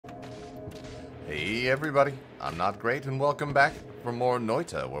Hey everybody, I'm Not Great and welcome back for more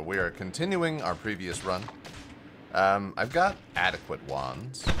Noita, where we are continuing our previous run. I've got adequate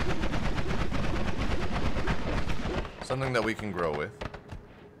wands. Something that we can grow with.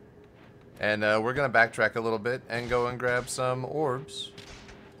 And we're going to backtrack a little bit and go and grab some orbs.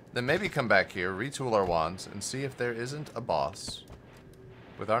 Then maybe come back here, retool our wands, and see if there isn't a boss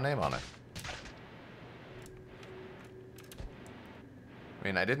with our name on it. I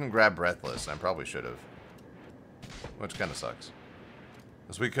mean, I didn't grab Breathless, and I probably should have. Which kind of sucks.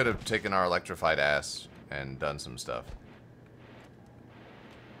 Because we could have taken our electrified ass and done some stuff.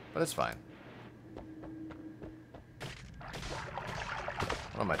 But it's fine.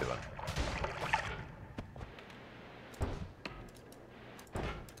 What am I doing?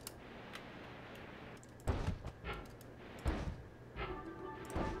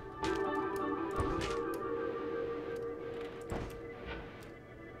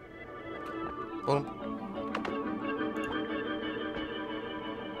 Well,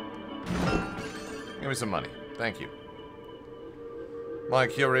 give me some money. Thank you. My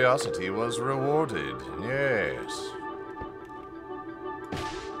curiosity was rewarded. Yes.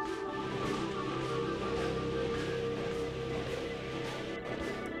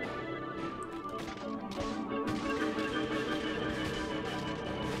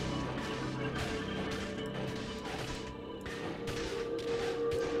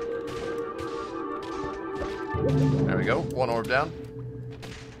 There we go. One orb down.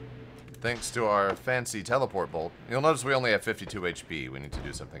 Thanks to our fancy teleport bolt. You'll notice we only have 52 HP. We need to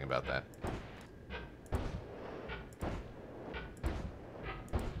do something about that.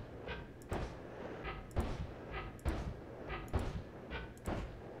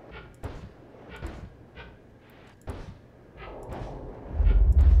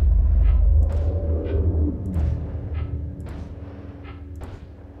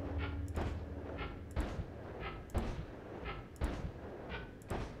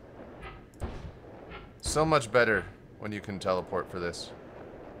 So much better when you can teleport for this.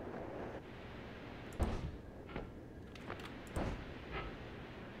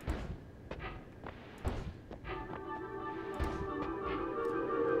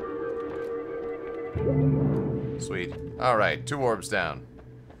 Sweet. Alright, 2 orbs down.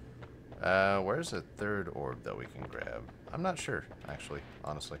 Where's a third orb that we can grab? I'm not sure, actually,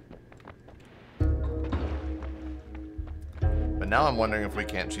 honestly. But now I'm wondering if we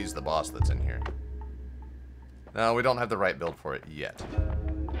can't cheese the boss that's in here. No, we don't have the right build for it yet.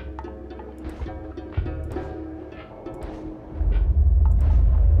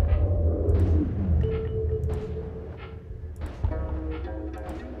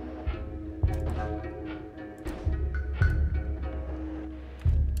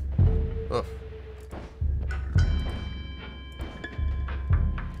 Oof.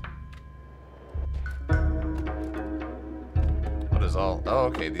 What is all... Oh,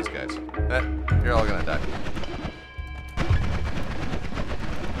 okay, these guys. You're all gonna die.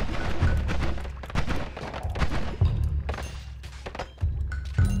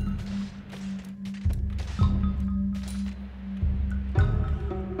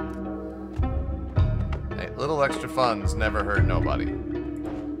 Little extra funds never hurt nobody.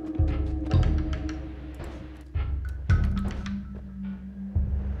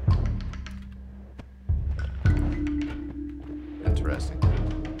 Interesting.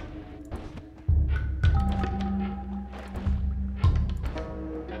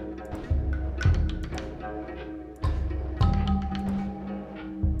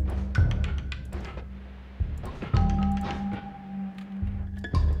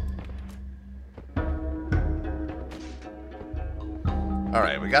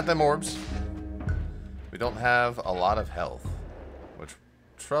 Alright, we got them orbs. We don't have a lot of health, which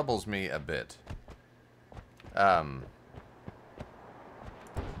troubles me a bit.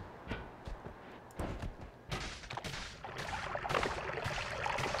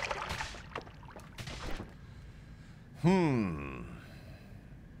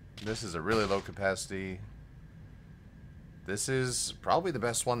 This is a really low capacity. This is probably the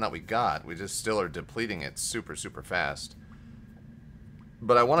best one that we got. We just still are depleting it super, super fast.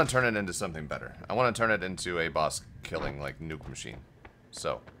 But I want to turn it into something better. I want to turn it into a boss-killing, like, nuke machine.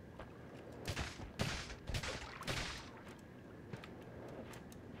 So.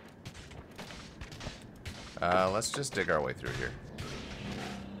 Let's just dig our way through here.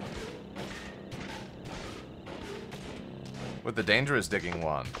 With the dangerous digging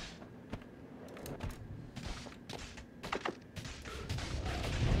wand.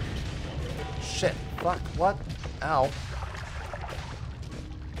 Shit. Fuck. What? Ow.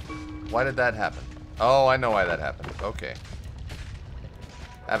 Why did that happen? Oh, I know why that happened. Okay.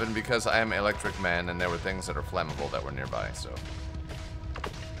 Happened because I am Electric Man and there were things that are flammable that were nearby, so.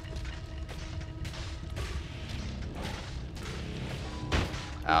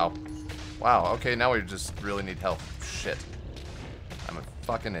 Ow. Wow, okay, now we just really need help. Shit. I'm a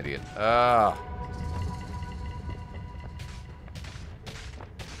fucking idiot. Ah.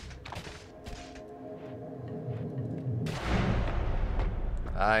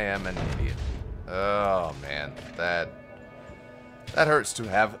 I am an idiot. Oh, man. That hurts to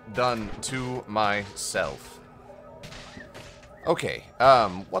have done to myself. Okay,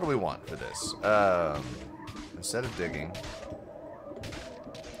 what do we want for this? Instead of digging...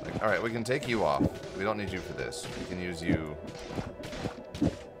 Like, alright, we can take you off. We don't need you for this. We can use you...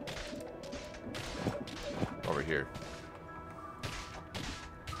 over here.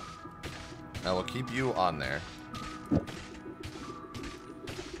 Now we'll keep you on there.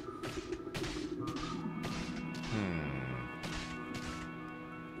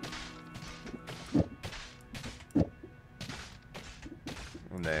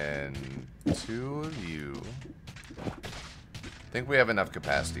 And then 2 of you. I think we have enough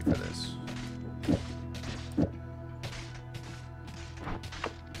capacity for this.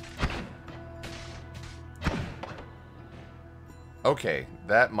 Okay,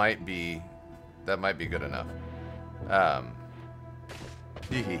 that might be good enough.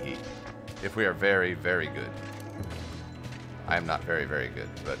 If we are very, very good. I am not very, very good,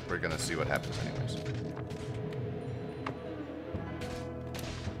 but we're gonna see what happens anyways.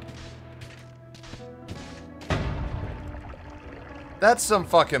 That's some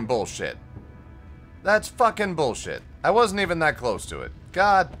fucking bullshit. That's fucking bullshit. I wasn't even that close to it.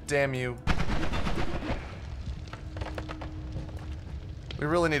 God damn you. We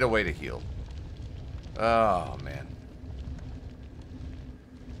really need a way to heal. Oh, man.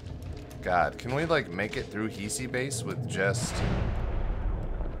 God, can we, like, make it through Hisi base with just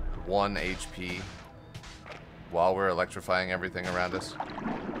 1 HP while we're electrifying everything around us?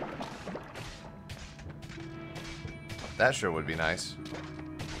 That sure would be nice.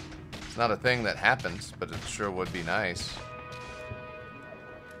 It's not a thing that happens, but it sure would be nice.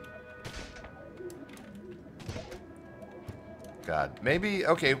 God, maybe,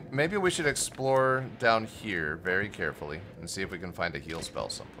 okay, maybe we should explore down here very carefully and see if we can find a heal spell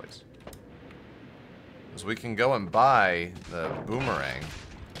someplace. Because we can go and buy the boomerang.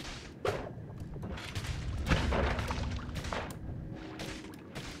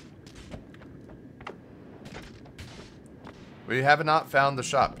 We have not found the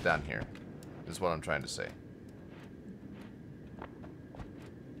shop down here, is what I'm trying to say.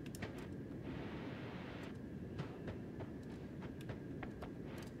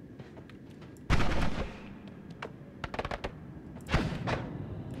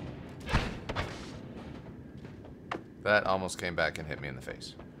 That almost came back and hit me in the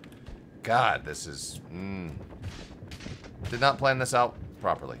face. God, this is... Did not plan this out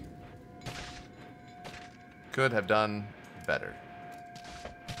properly. Could have done better,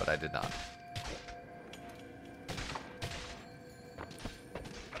 but I did not.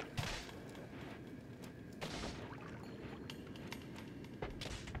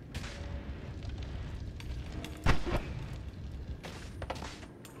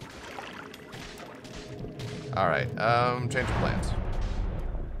 Alright, change of plans.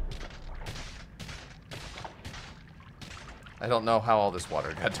 I don't know how all this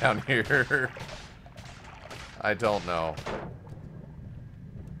water got down here. I don't know.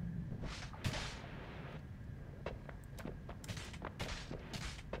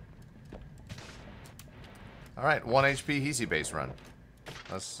 Alright, 1 HP Hisi base run.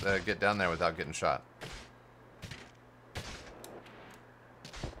 Let's get down there without getting shot.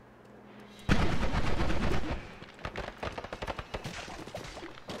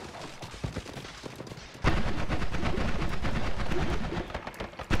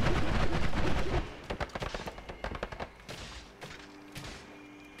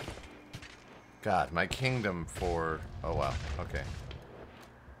 God, my kingdom for... Oh, wow. Okay.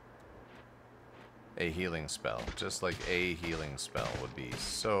 A healing spell. Just like a healing spell would be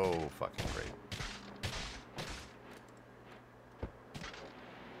so fucking great.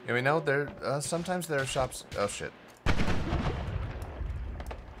 Yeah, we know there... sometimes there are shops... Oh, shit.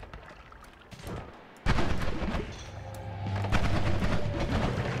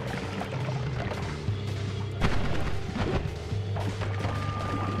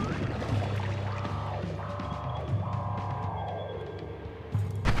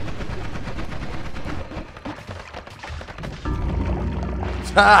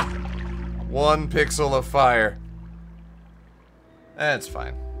 Ha! 1 pixel of fire. That's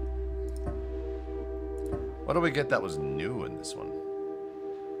fine. What do we get that was new in this one?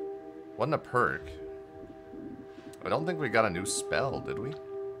 Wasn't a perk. I don't think we got a new spell, did we?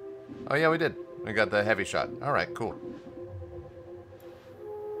 Oh yeah, we did. We got the heavy shot. Alright, cool.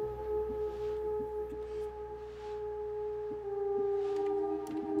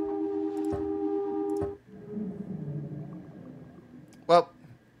 Well,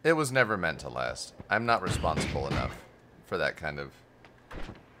 it was never meant to last. I'm not responsible enough for that kind of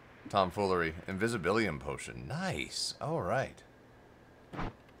tomfoolery. Invisibilium potion. Nice. Alright.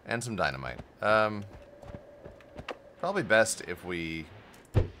 And some dynamite. Probably best if we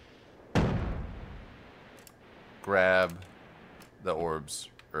grab the orbs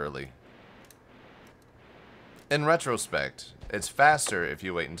early. In retrospect, it's faster if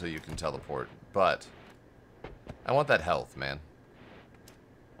you wait until you can teleport, but I want that health, man.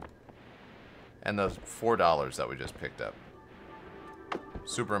 And those $4 that we just picked up.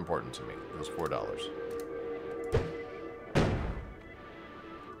 Super important to me, those $4.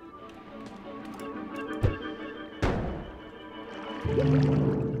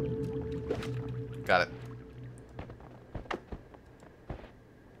 Got it.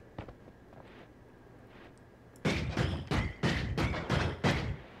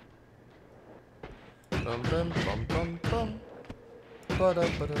 Bum, bum, bum, bum, bum. Ba-da,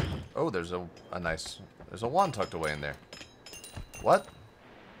 ba-da. Oh, there's a nice... There's a wand tucked away in there. What?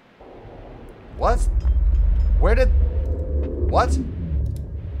 What? Where did... What?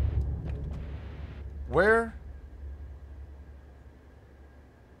 Where?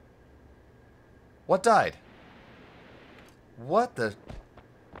 What died? What the...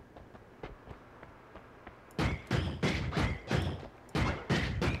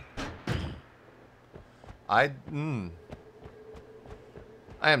 I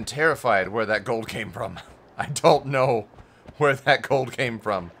am terrified where that gold came from. I don't know where that gold came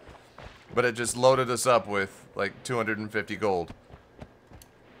from. But it just loaded us up with, like, 250 gold.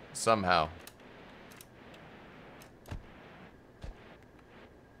 Somehow.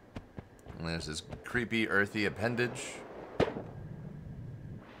 And there's this creepy, earthy appendage.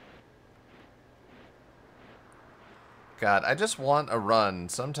 God, I just want a run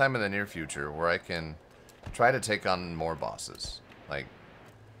sometime in the near future where I can try to take on more bosses. Like,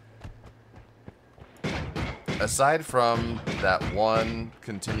 aside from that one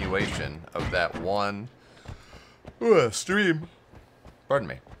continuation of that one stream, pardon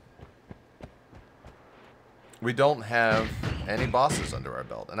me, we don't have any bosses under our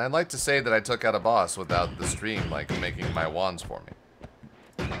belt. And I'd like to say that I took out a boss without the stream, like, making my wands for me.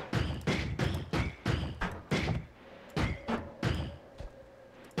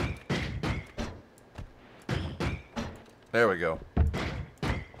 There we go.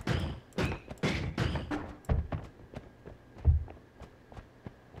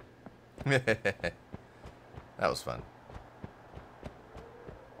 That was fun.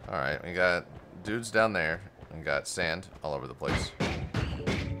 Alright, we got dudes down there. We got sand all over the place.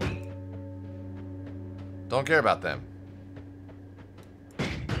 Don't care about them.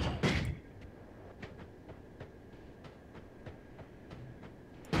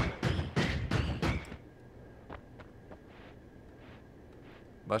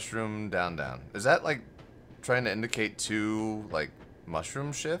 Mushroom down, down. Is that like trying to indicate two like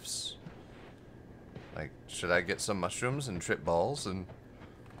mushroom shifts? Like, should I get some mushrooms and trip balls and...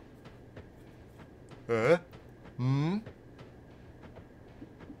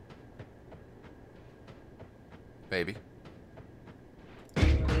 Maybe.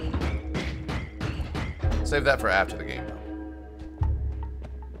 Save that for after the game, though.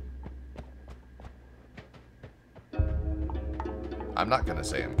 I'm not gonna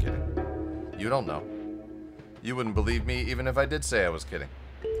say I'm kidding. You don't know. You wouldn't believe me even if I did say I was kidding.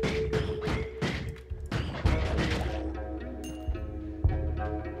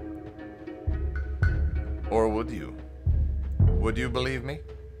 Or would you? Would you believe me?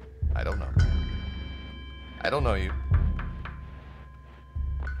 I don't know. I don't know you.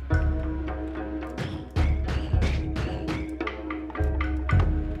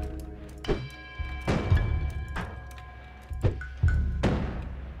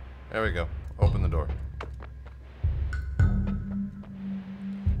 There we go. Open the door.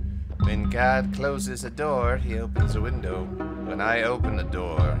 When God closes a door, he opens a window. When I open the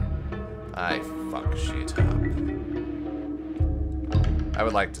door, I fuck shit up. I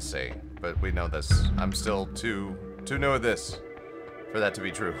would like to say, but we know this. I'm still too new at this for that to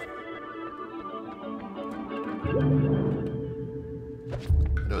be true.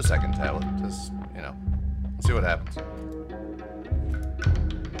 Do a second tablet, just, you know, see what happens.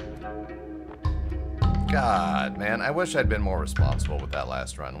 God, man, I wish I'd been more responsible with that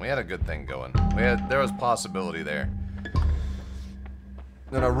last run. We had a good thing going. There was possibility there.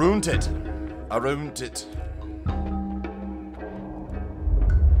 And I ruined it. I ruined it.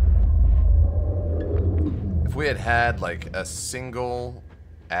 If we had had, like, a single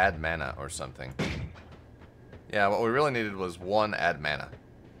add mana or something. Yeah, what we really needed was one add mana.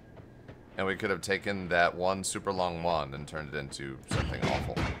 And we could have taken that one super long wand and turned it into something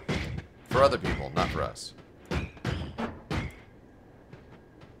awful. For other people, not for us.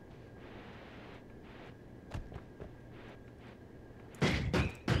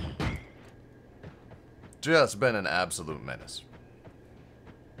 Just been an absolute menace.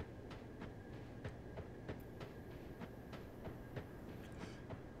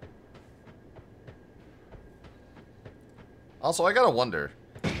 Also, I gotta wonder,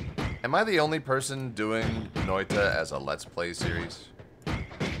 am I the only person doing Noita as a Let's Play series?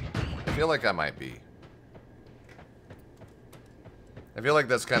 I feel like I might be. I feel like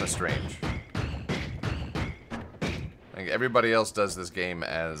that's kind of strange. Like, everybody else does this game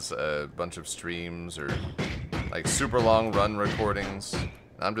as a bunch of streams or, like, super long run recordings.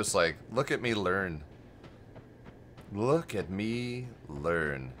 I'm just like, look at me learn. Look at me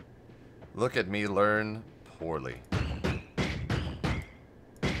learn. Look at me learn poorly.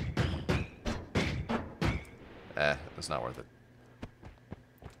 It's not worth it.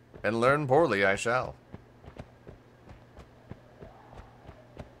 And learn poorly I shall.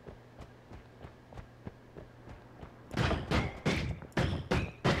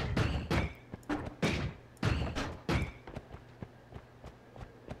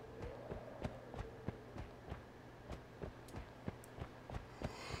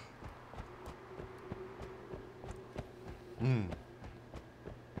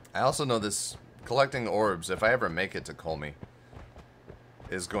 I also know this collecting orbs, if I ever make it to Colmy,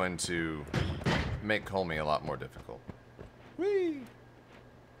 is going to make Colmy a lot more difficult. Whee!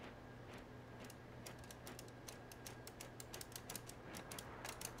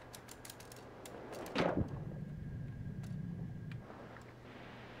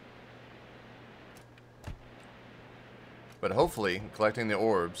 But hopefully, collecting the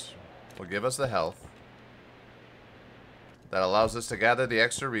orbs will give us the health that allows us to gather the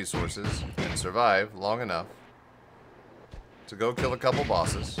extra resources and survive long enough to go kill a couple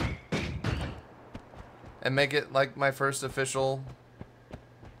bosses and make it like my first official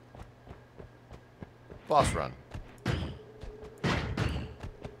boss run.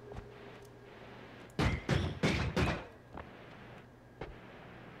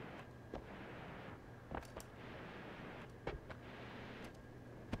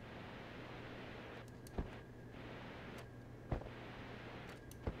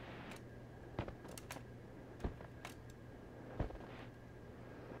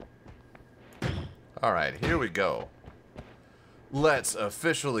 Alright, here we go. Let's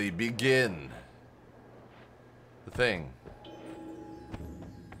officially begin the thing.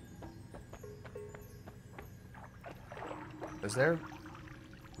 Is there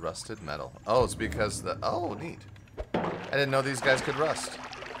rusted metal? Oh, it's because the... Oh, neat. I didn't know these guys could rust.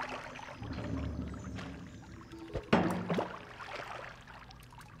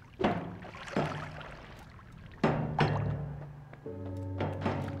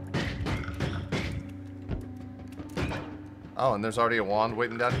 Oh, and there's already a wand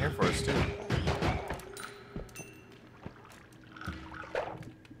waiting down here for us, too.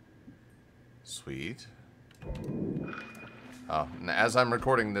 Sweet. Oh, and as I'm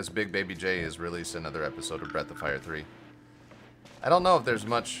recording this, Big Baby J has released another episode of Breath of Fire 3. I don't know if there's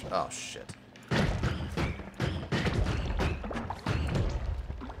much... Oh, shit.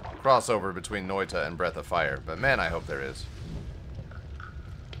 Crossover between Noita and Breath of Fire, but man, I hope there is.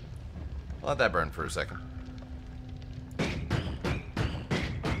 Let that burn for a second.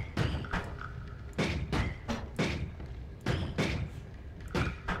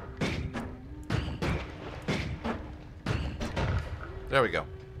 There we go.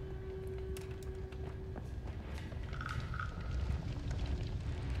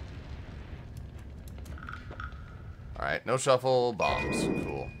 Alright, no shuffle, bombs.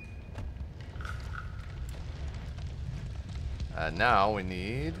 Cool. Now we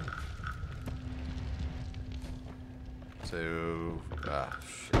need to... Ah,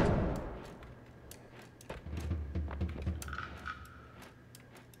 shit.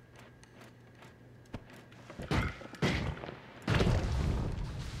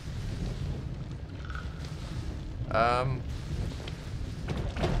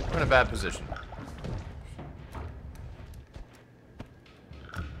 We're in a bad position.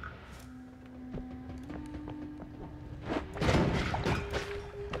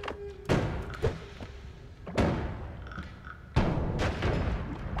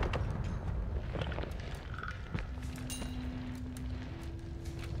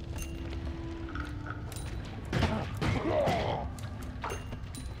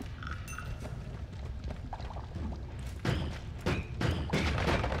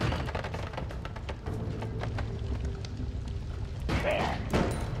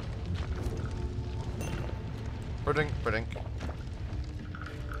 Brink, brink.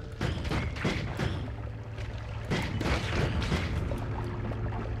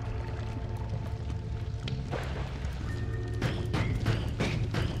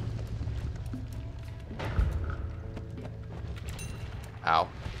 Ow.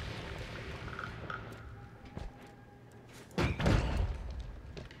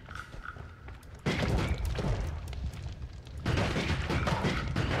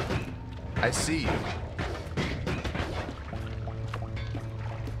 I see you.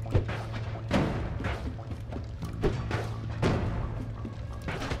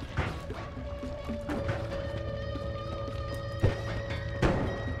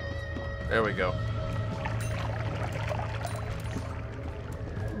 There we go.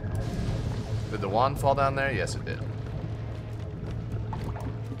 Did the wand fall down there? Yes, it did.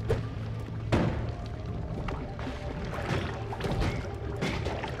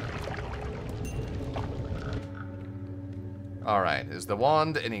 Alright, is the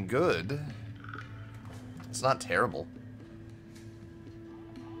wand any good? It's not terrible.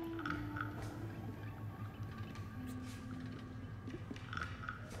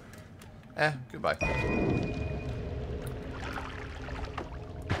 Goodbye.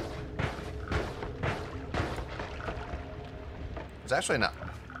 It's actually not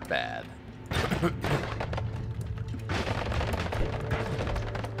bad.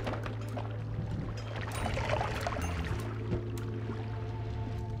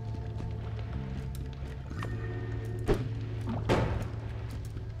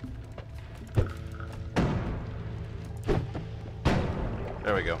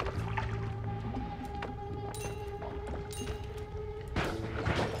 There we go.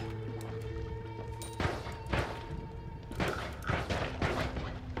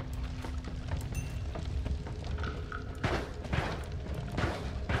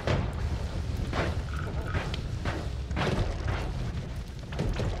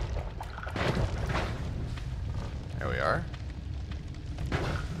 There we are.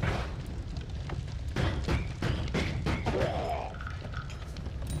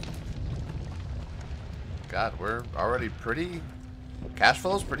 God, we're already pretty... Cash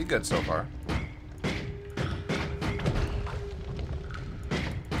flow's pretty good so far.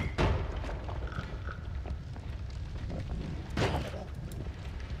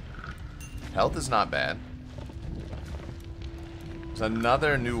 Health is not bad. There's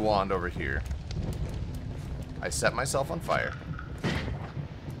another new wand over here. I set myself on fire.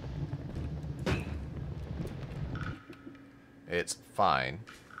 It's fine.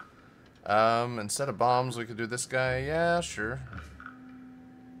 Instead of bombs, we could do this guy. Yeah, sure.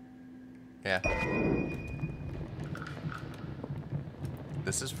 Yeah.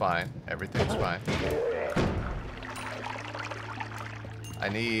 This is fine. Everything's fine. I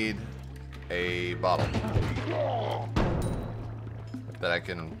need a bottle that I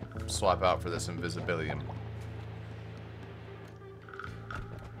can swap out for this invisibilium.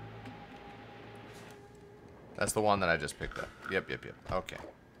 That's the one that I just picked up. Yep. Okay.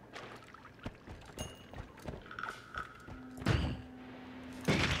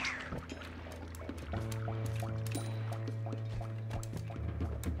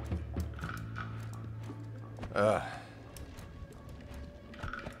 Ugh.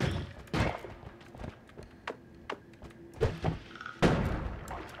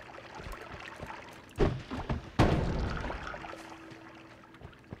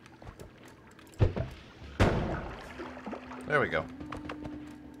 There we go.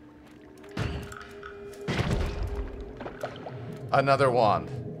 Another wand.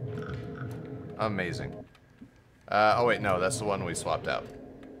 Amazing. Oh wait, no, that's the one we swapped out.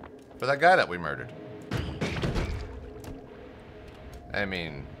 For that guy that we murdered. I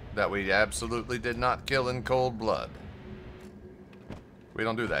mean, that we absolutely did not kill in cold blood. We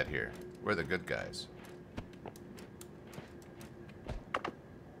don't do that here. We're the good guys.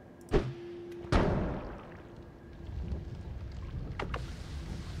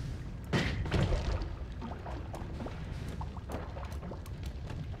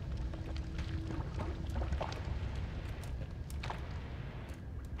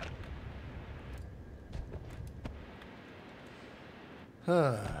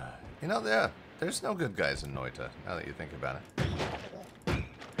 You know, there's no good guys in Noita, now that you think about it.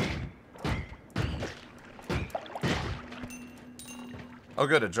 Oh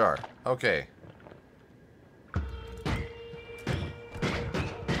good, a jar. Okay.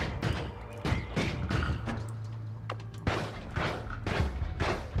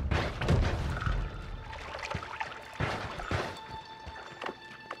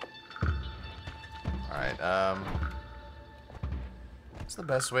 Alright, what's the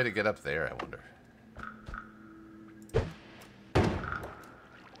best way to get up there, I wonder?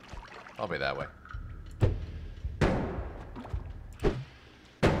 I'll be that way.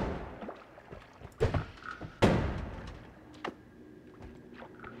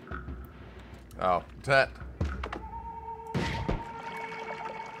 Oh, that.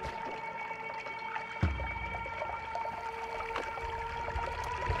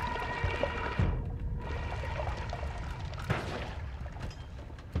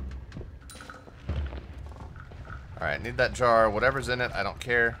 Alright, need that jar. Whatever's in it, I don't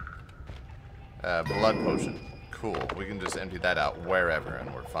care. Blood potion. Cool. We can just empty that out wherever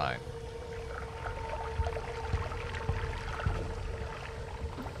and we're fine.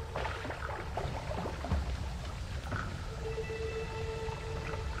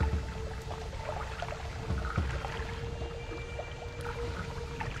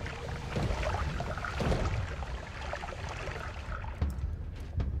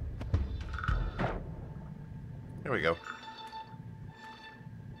 Here we go.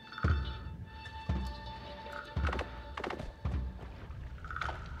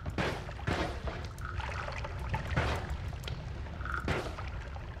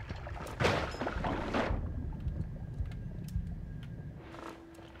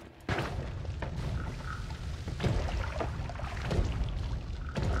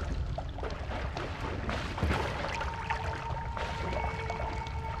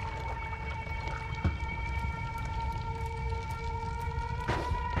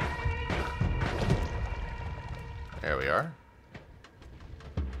 There we are.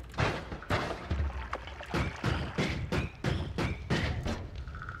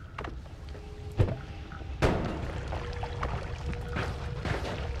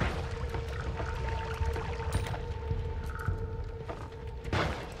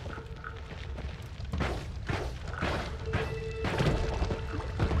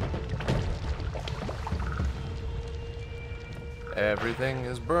 Everything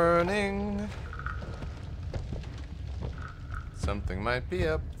is burning. Something might be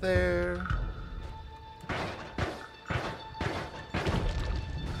up there.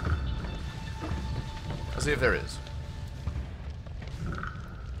 Let's see if there is.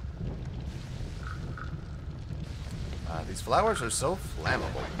 These flowers are so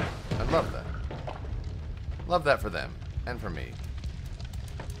flammable. I love that. Love that for them. And for me.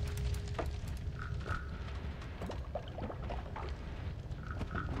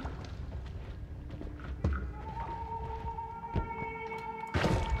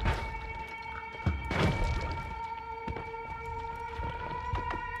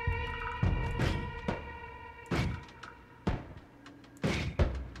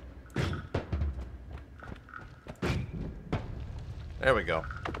 There we go.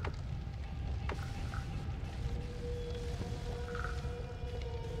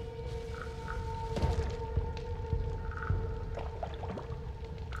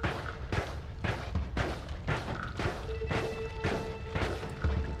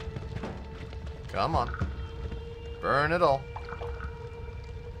 Come on. Burn it all.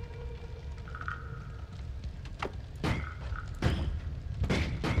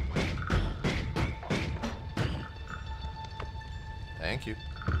 Thank you.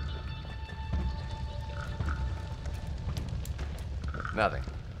 Nothing.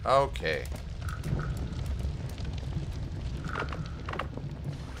 Okay.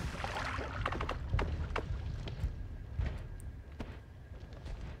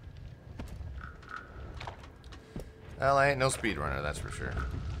 Well, I ain't no speedrunner, that's for sure.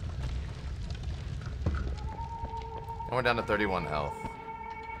 And we're down to 31 health.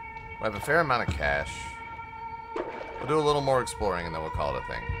 We have a fair amount of cash. We'll do a little more exploring and then we'll call it a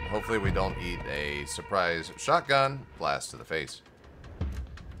thing. Hopefully we don't eat a surprise shotgun blast to the face.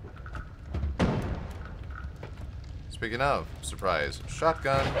 Speaking of surprise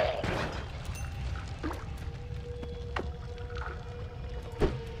shotgun.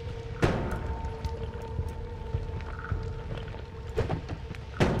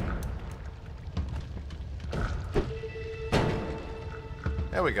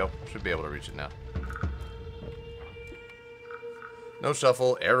 There we go. Should be able to reach it now. No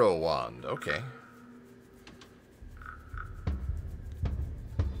shuffle, arrow wand. Okay.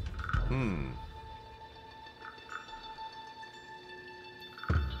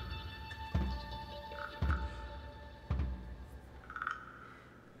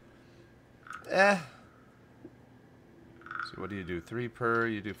 So what do you do? 3 per,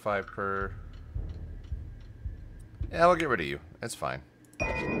 you do 5 per. Yeah, we'll get rid of you. That's fine.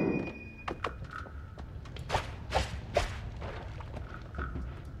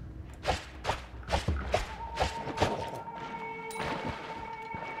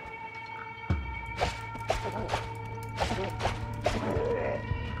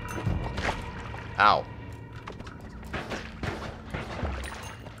 Ow.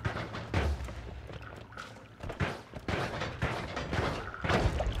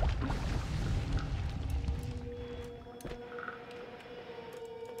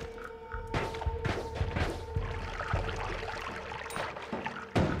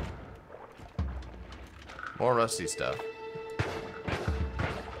 More rusty stuff.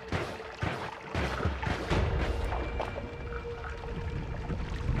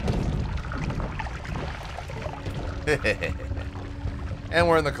 And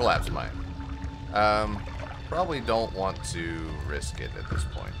we're in the collapse mine. Probably don't want to risk it at this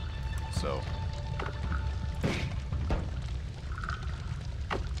point. So.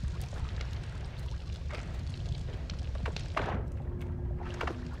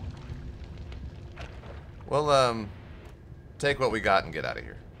 We'll, take what we got and get out of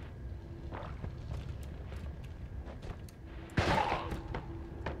here.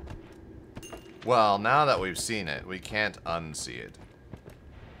 Well, now that we've seen it, we can't unsee it.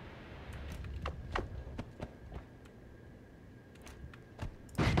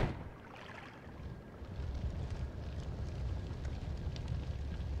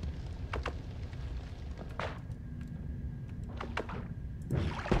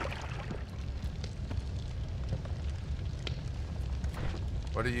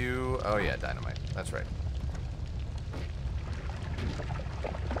 What are you? Oh yeah, dynamite. That's right.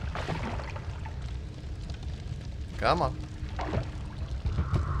 Come on.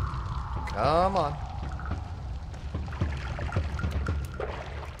 Come on.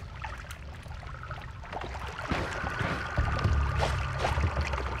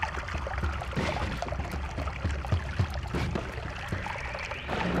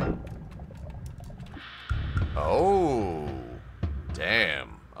 Oh.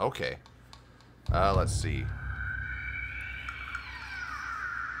 Damn. Okay. Let's see.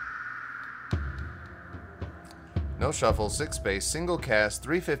 No shuffle, 6 space, single cast,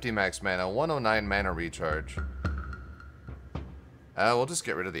 350 max mana, 109 mana recharge. We'll just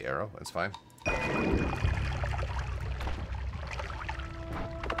get rid of the arrow. That's fine.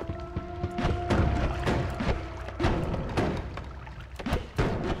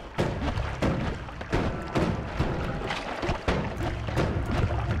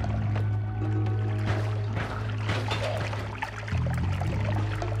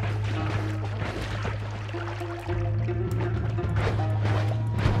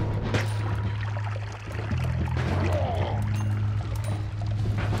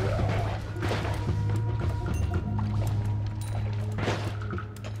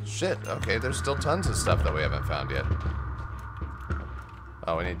 Shit, okay, there's still tons of stuff that we haven't found yet.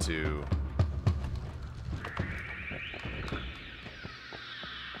 Oh, we need to...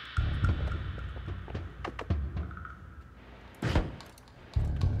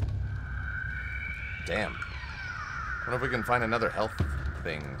 Damn. I wonder if we can find another health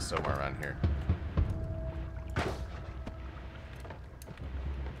thing somewhere around here.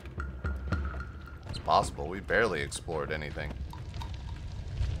 It's possible. We barely explored anything.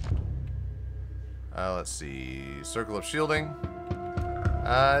 Let's see. Circle of shielding.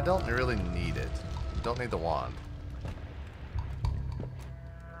 I don't really need it. Don't need the wand.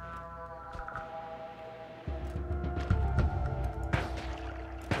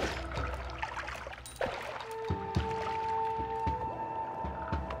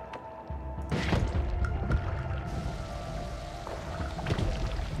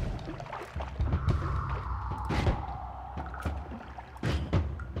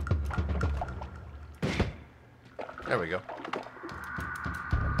 There we go.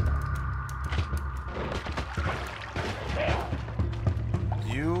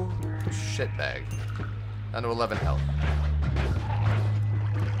 You shitbag. Down to 11 health.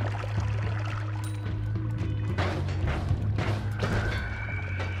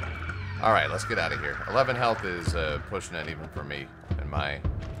 Alright, let's get out of here. 11 health is pushing it even for me and my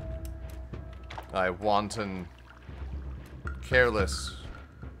wanton, careless,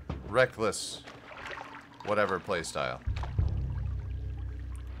 reckless, whatever playstyle.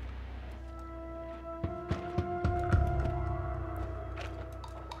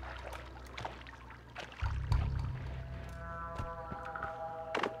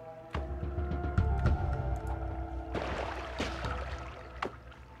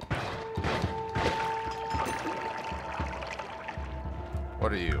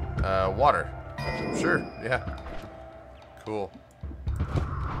 What are you? Water. Sure, yeah. Cool.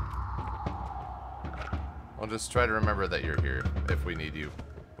 I'll just try to remember that you're here if we need you,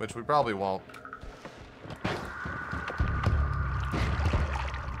 which we probably won't.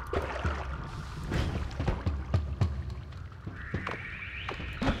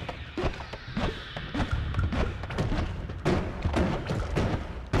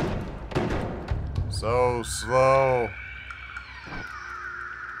 So slow.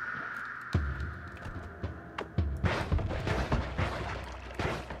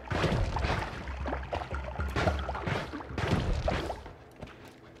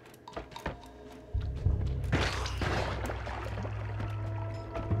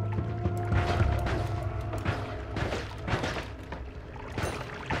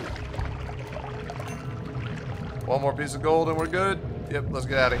 One more piece of gold and we're good. Yep, let's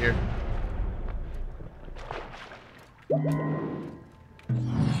get out of here.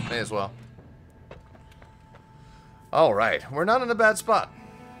 May as well. Alright, we're not in a bad spot.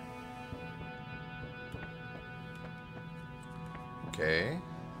 Okay.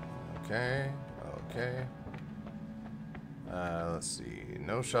 Okay. Okay. Let's see.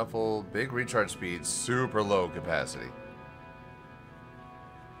 No shuffle. Big recharge speed. Super low capacity.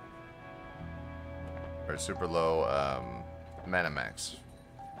 Or super low mana max.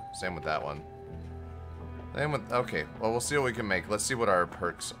 Same with that one. Same with... Okay, well, we'll see what we can make. Let's see what our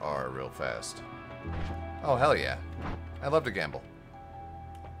perks are real fast. Oh, hell yeah. I love to gamble.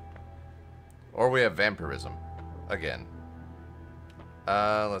 Or we have vampirism. Again.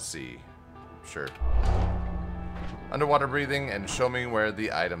 Let's see. Sure. Underwater breathing and show me where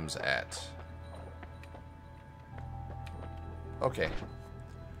the item's at. Okay.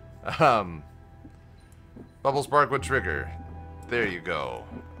 Bubble Spark with Trigger. There you go.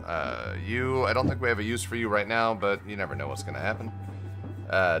 I don't think we have a use for you right now, but you never know what's gonna happen.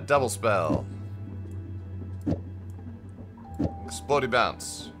 Double Spell. Explodey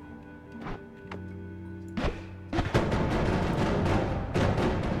Bounce.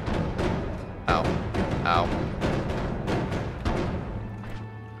 Ow. Ow.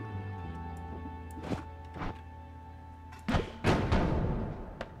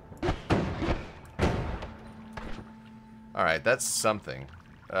 Alright, that's something.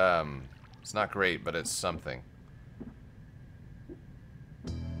 It's not great, but it's something.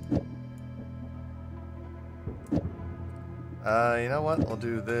 You know what? We'll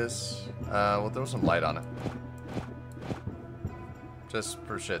do this. We'll throw some light on it. Just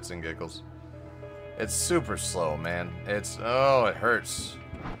for shits and giggles. It's super slow, man. It's... Oh, it hurts.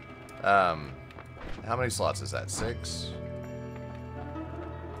 How many slots is that? 6?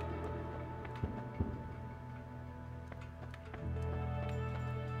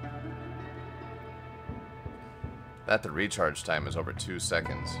 That the recharge time is over 2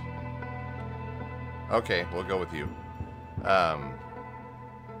 seconds. Okay, we'll go with you.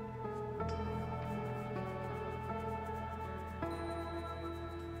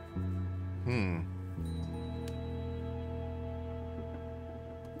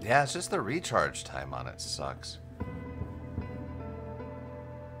 Yeah, it's just the recharge time on it sucks.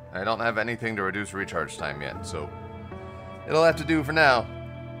 I don't have anything to reduce recharge time yet, so it'll have to do for now.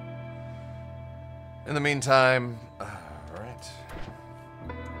 In the meantime, alright.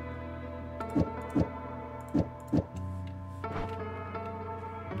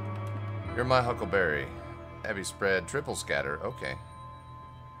 You're my Huckleberry. Heavy spread, triple scatter, okay.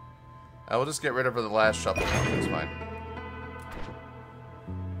 I will just get rid of her the last shuffle, it's fine.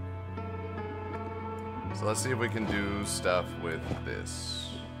 So let's see if we can do stuff with this.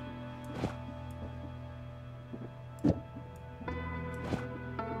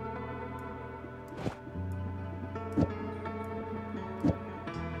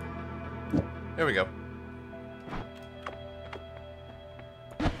 Here we go.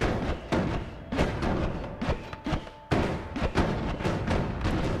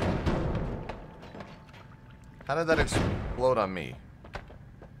 How did that explode on me?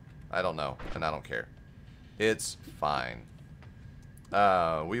 I don't know, and I don't care. It's fine.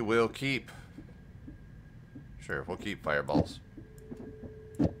 We will keep... Sure, we'll keep fireballs.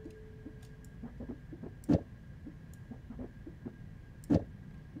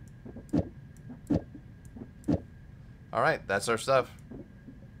 Alright, that's our stuff.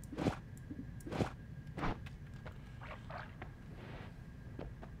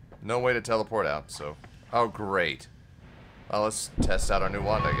 No way to teleport out, so... Oh, great. Well, let's test out our new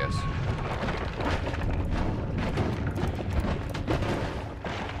wand, I guess.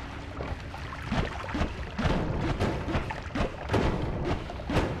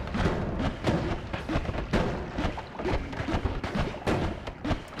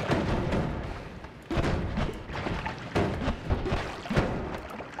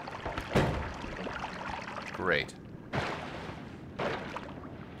 Great.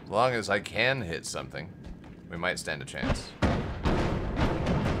 As long as I can hit something, we might stand a chance.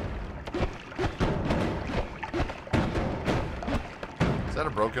 Is that a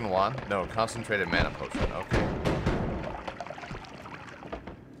broken wand? No, concentrated mana potion. Okay.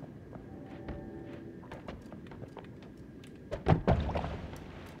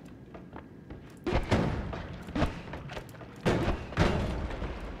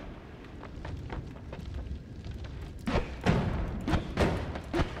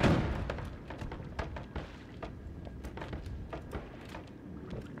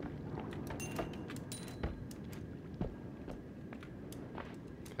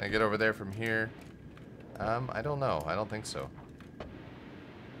 Can I get over there from here? I don't know. I don't think so.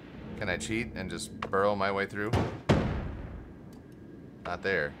 Can I cheat and just burrow my way through? Not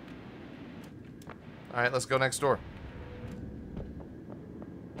there. Alright, let's go next door.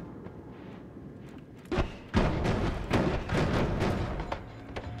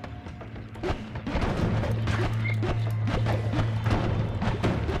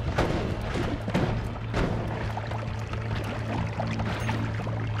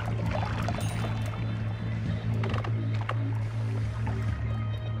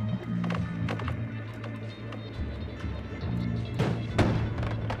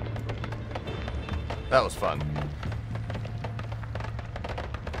 That was fun.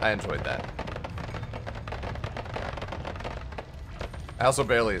 I enjoyed that. I also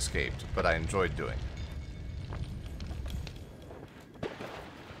barely escaped, but I enjoyed doing it.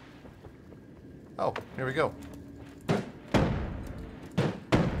 Oh, here we go.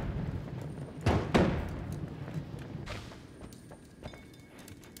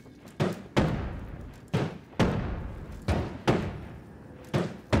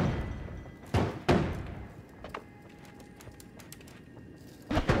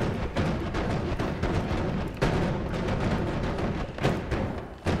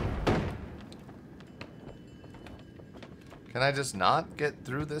 Can I just not get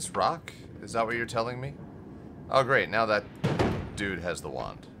through this rock? Is that what you're telling me? Oh, great. Now that dude has the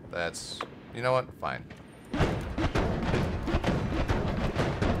wand. That's... You know what? Fine.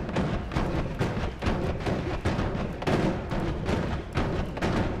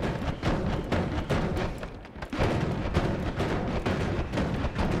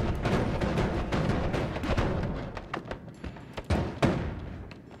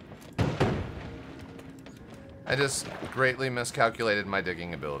 I just greatly miscalculated my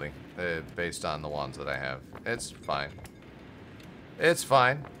digging ability based on the wands that I have. It's fine. It's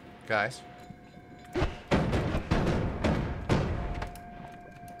fine, guys.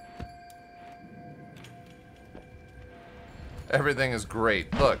 Everything is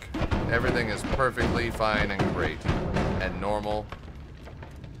great. Look, everything is perfectly fine and great and normal.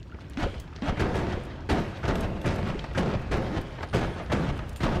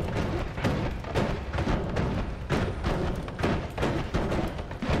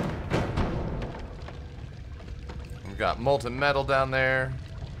 Got molten metal down there.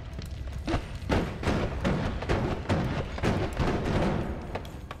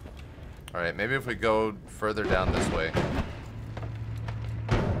 Alright, maybe if we go further down this way.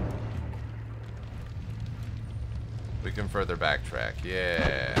 We can further backtrack.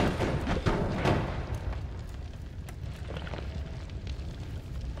 Yeah.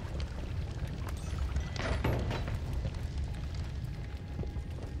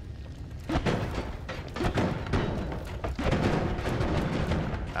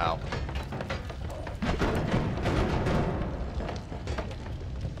 Ow.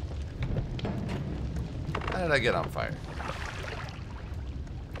 How did I get on fire?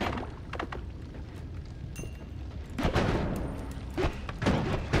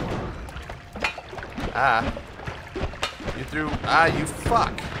 Ah. You threw... Ah, you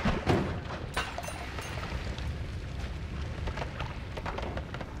fuck.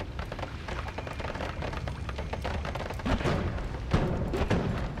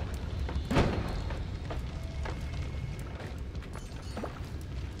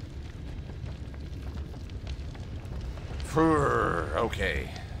 Okay.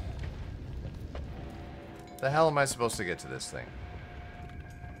 The hell am I supposed to get to this thing?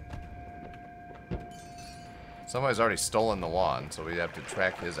 Somebody's already stolen the wand, so we have to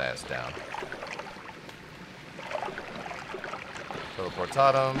track his ass down.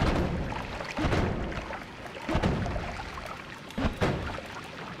 Teleportatum.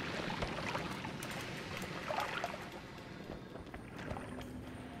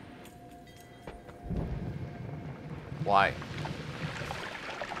 Why?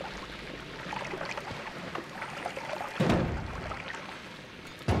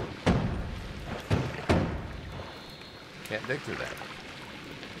 Can't dig through that.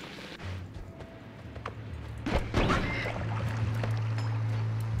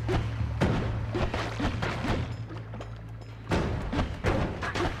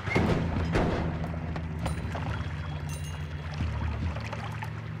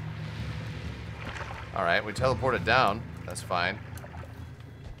 Alright, we teleported down. That's fine.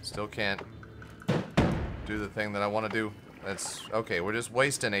 Still can't do the thing that I want to do. That's okay, we're just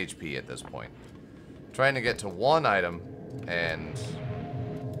wasting HP at this point. Trying to get to one item, and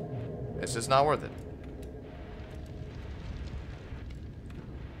it's just not worth it.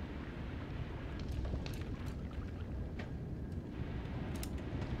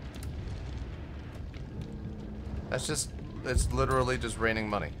 That's just... It's literally just raining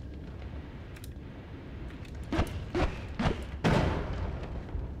money.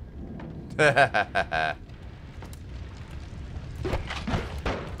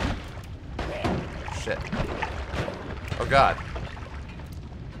 Shit. Oh god.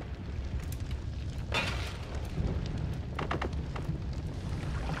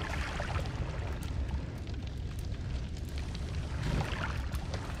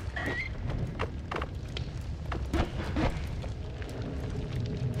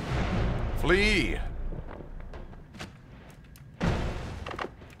 Flee!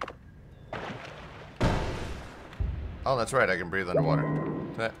 Oh, that's right, I can breathe underwater.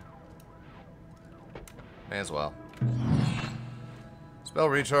 May as well. Spell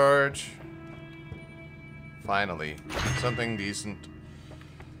recharge. Finally. Something decent.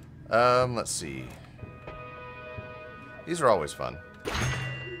 Let's see. These are always fun.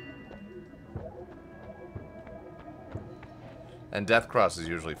 And Death Cross is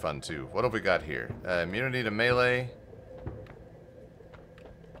usually fun too. What have we got here? Immunity to melee.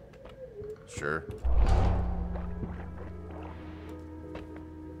 Sure.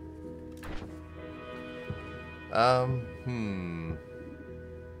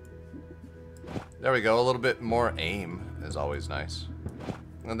 There we go. A little bit more aim is always nice.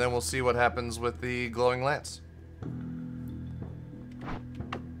 And then we'll see what happens with the glowing lance.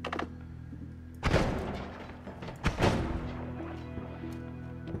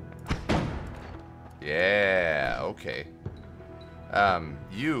 Yeah, okay.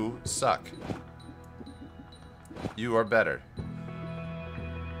 You suck. You are better.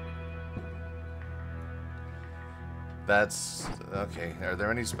 That's... okay. Are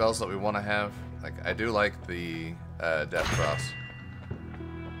there any spells that we want to have? Like, I do like the Death Cross.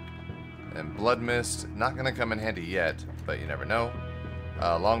 And Blood Mist, not going to come in handy yet, but you never know.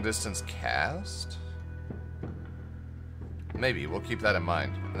 Long Distance Cast? Maybe, we'll keep that in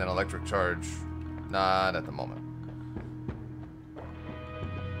mind. And then Electric Charge, not at the moment.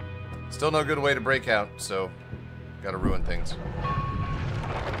 Still no good way to break out, so gotta ruin things.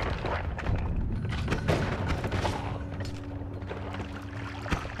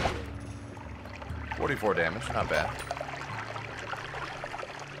 .44 damage, not bad.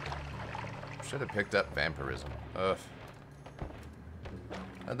 Should have picked up Vampirism. Ugh.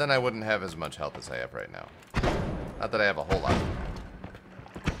 And then I wouldn't have as much health as I have right now. Not that I have a whole lot.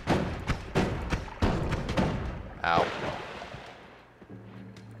 Ow.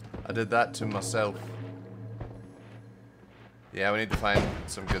 I did that to myself. Yeah, we need to find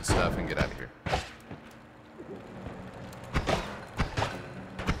some good stuff and get out of here.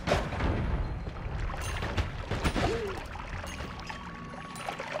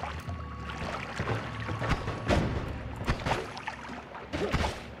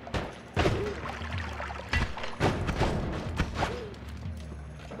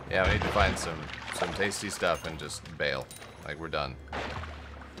 Yeah, we need to find some tasty stuff and just bail. Like, we're done.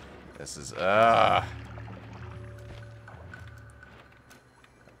 This is,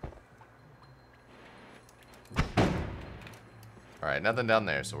 Alright, nothing down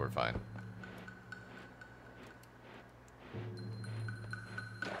there, so we're fine.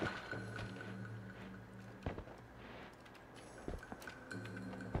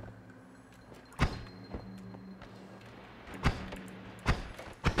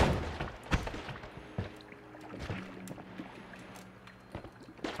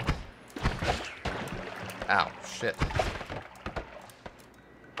 Ow, shit.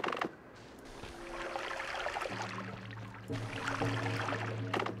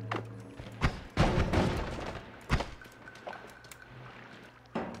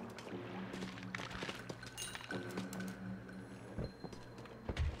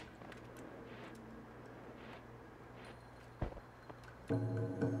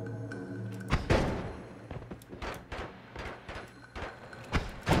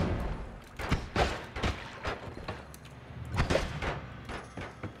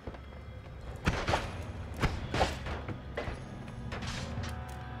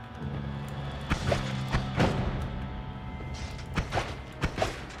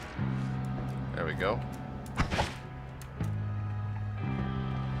 There we go.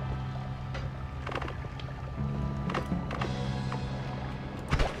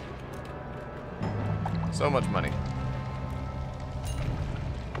 So much money.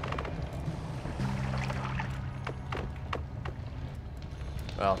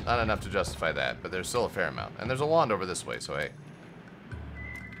 Well, not enough to justify that, but there's still a fair amount. And there's a wand over this way, so hey.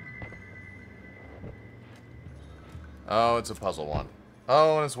 Oh, it's a puzzle wand.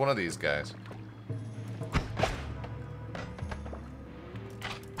 Oh, and it's one of these guys.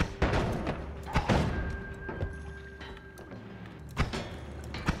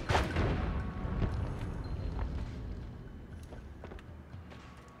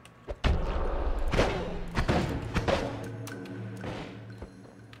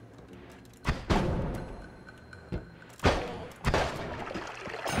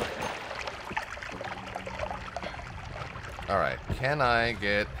 Alright, can I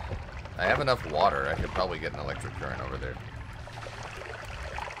get... I have enough water. I could probably get an electric current over there.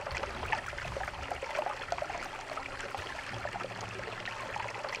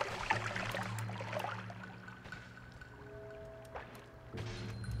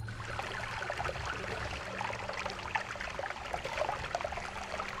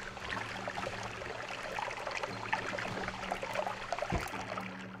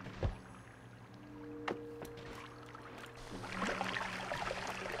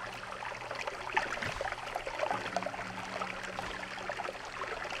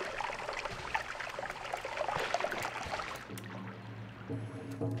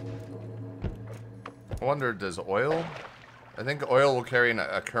 I wonder, does oil? I think oil will carry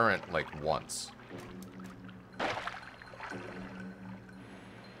a current, like, once.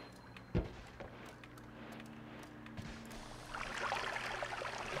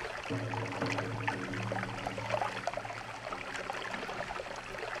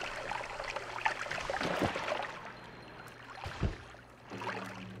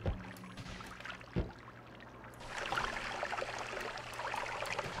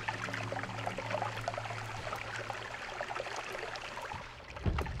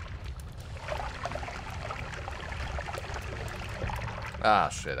 Ah,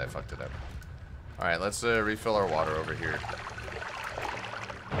 shit, I fucked it up. Alright, let's refill our water over here.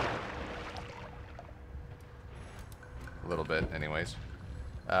 A little bit, anyways.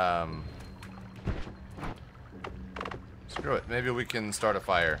 Screw it, maybe we can start a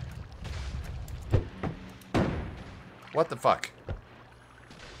fire. What the fuck?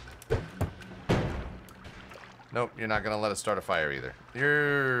 Nope, you're not gonna let us start a fire either.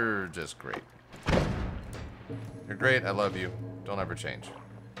 You're just great. You're great, I love you. Don't ever change.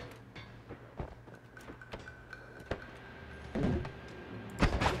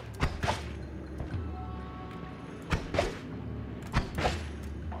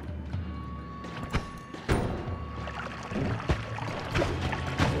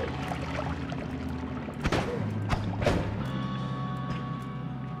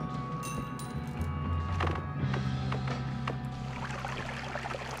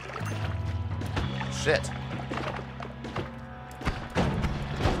 Shit.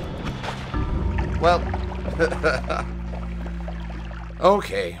 Well,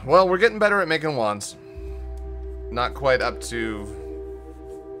 okay. Well, we're getting better at making wands. Not quite up to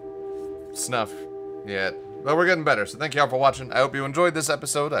snuff yet, but we're getting better. So thank you all for watching. I hope you enjoyed this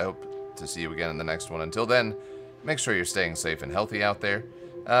episode. I hope to see you again in the next one. Until then, make sure you're staying safe and healthy out there.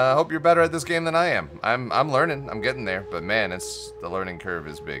 I hope you're better at this game than I am. I'm learning. I'm getting there, but man, the learning curve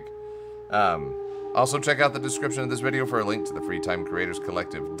is big. Also, check out the description of this video for a link to the Free Time Creators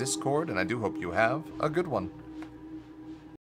Collective Discord, and I do hope you have a good one.